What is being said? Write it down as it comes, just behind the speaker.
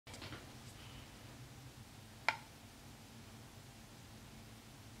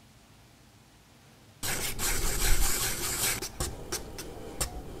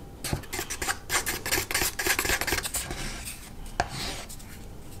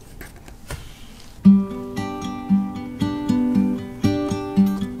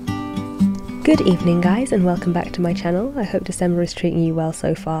Good evening guys, and welcome back to my channel. I hope December is treating you well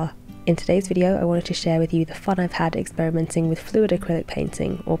so far. In today's video I wanted to share with you the fun I've had experimenting with fluid acrylic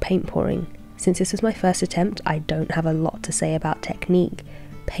painting or paint pouring. Since this was my first attempt, I don't have a lot to say about technique,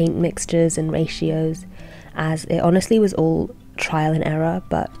 paint mixtures and ratios, as it honestly was all trial and error,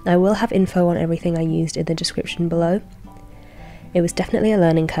 but I will have info on everything I used in the description below. It was definitely a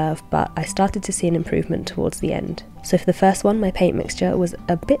learning curve, but I started to see an improvement towards the end. So for the first one, my paint mixture was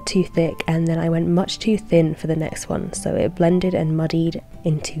a bit too thick, and then I went much too thin for the next one, so it blended and muddied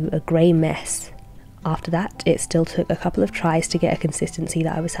into a grey mess. After that, it still took a couple of tries to get a consistency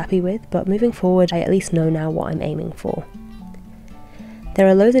that I was happy with, but moving forward I at least know now what I'm aiming for. There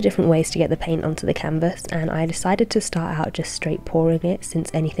are loads of different ways to get the paint onto the canvas, and I decided to start out just straight pouring it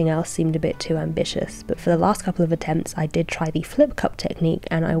since anything else seemed a bit too ambitious, but for the last couple of attempts I did try the flip cup technique,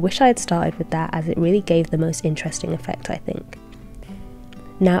 and I wish I had started with that as it really gave the most interesting effect, I think.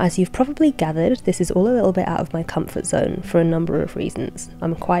 Now, as you've probably gathered, this is all a little bit out of my comfort zone for a number of reasons.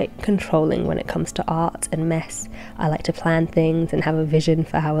 I'm quite controlling when it comes to art and mess. I like to plan things and have a vision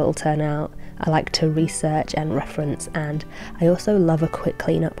for how it'll turn out. I like to research and reference, and I also love a quick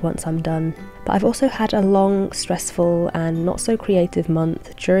cleanup once I'm done. But I've also had a long, stressful and not so creative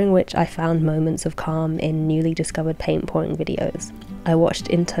month during which I found moments of calm in newly discovered paint pouring videos. I watched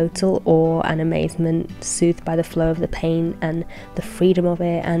in total awe and amazement, soothed by the flow of the paint and the freedom of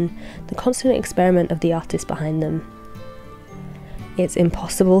it and the constant experiment of the artist behind them. It's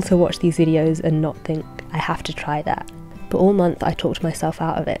impossible to watch these videos and not think, I have to try that. But all month I talked myself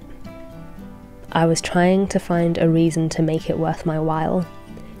out of it. I was trying to find a reason to make it worth my while.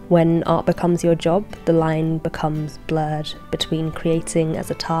 When art becomes your job, the line becomes blurred between creating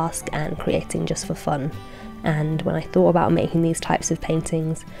as a task and creating just for fun. And when I thought about making these types of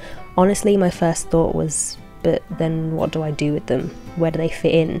paintings, honestly my first thought was, but then what do I do with them? Where do they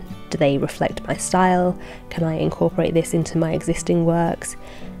fit in? Do they reflect my style? Can I incorporate this into my existing works?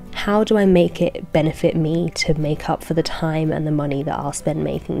 How do I make it benefit me to make up for the time and the money that I'll spend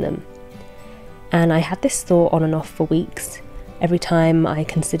making them? And I had this thought on and off for weeks. Every time I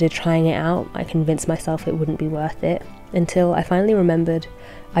considered trying it out, I convinced myself it wouldn't be worth it, until I finally remembered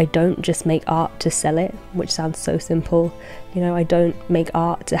I don't just make art to sell it, which sounds so simple. You know, I don't make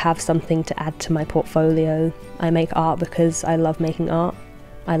art to have something to add to my portfolio. I make art because I love making art.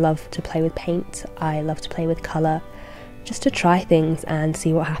 I love to play with paint. I love to play with colour, just to try things and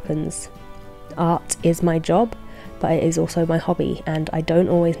see what happens. Art is my job, but it is also my hobby, and I don't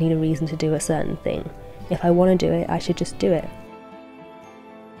always need a reason to do a certain thing. If I want to do it, I should just do it.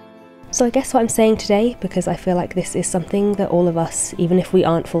 So I guess what I'm saying today, because I feel like this is something that all of us, even if we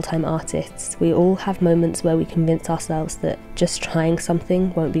aren't full-time artists, we all have moments where we convince ourselves that just trying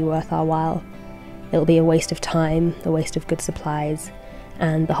something won't be worth our while. It'll be a waste of time, a waste of good supplies,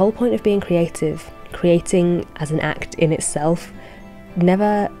 and the whole point of being creative, creating as an act in itself,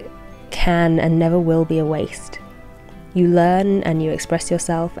 never can and never will be a waste. You learn and you express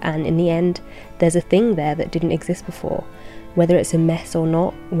yourself, and in the end, there's a thing there that didn't exist before. Whether it's a mess or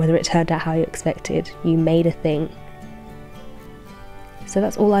not, whether it turned out how you expected, you made a thing. So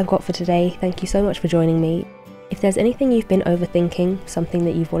that's all I've got for today. Thank you so much for joining me. If there's anything you've been overthinking, something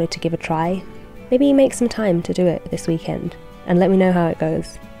that you've wanted to give a try, maybe make some time to do it this weekend, and let me know how it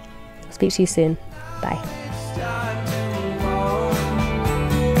goes. I'll speak to you soon. Bye.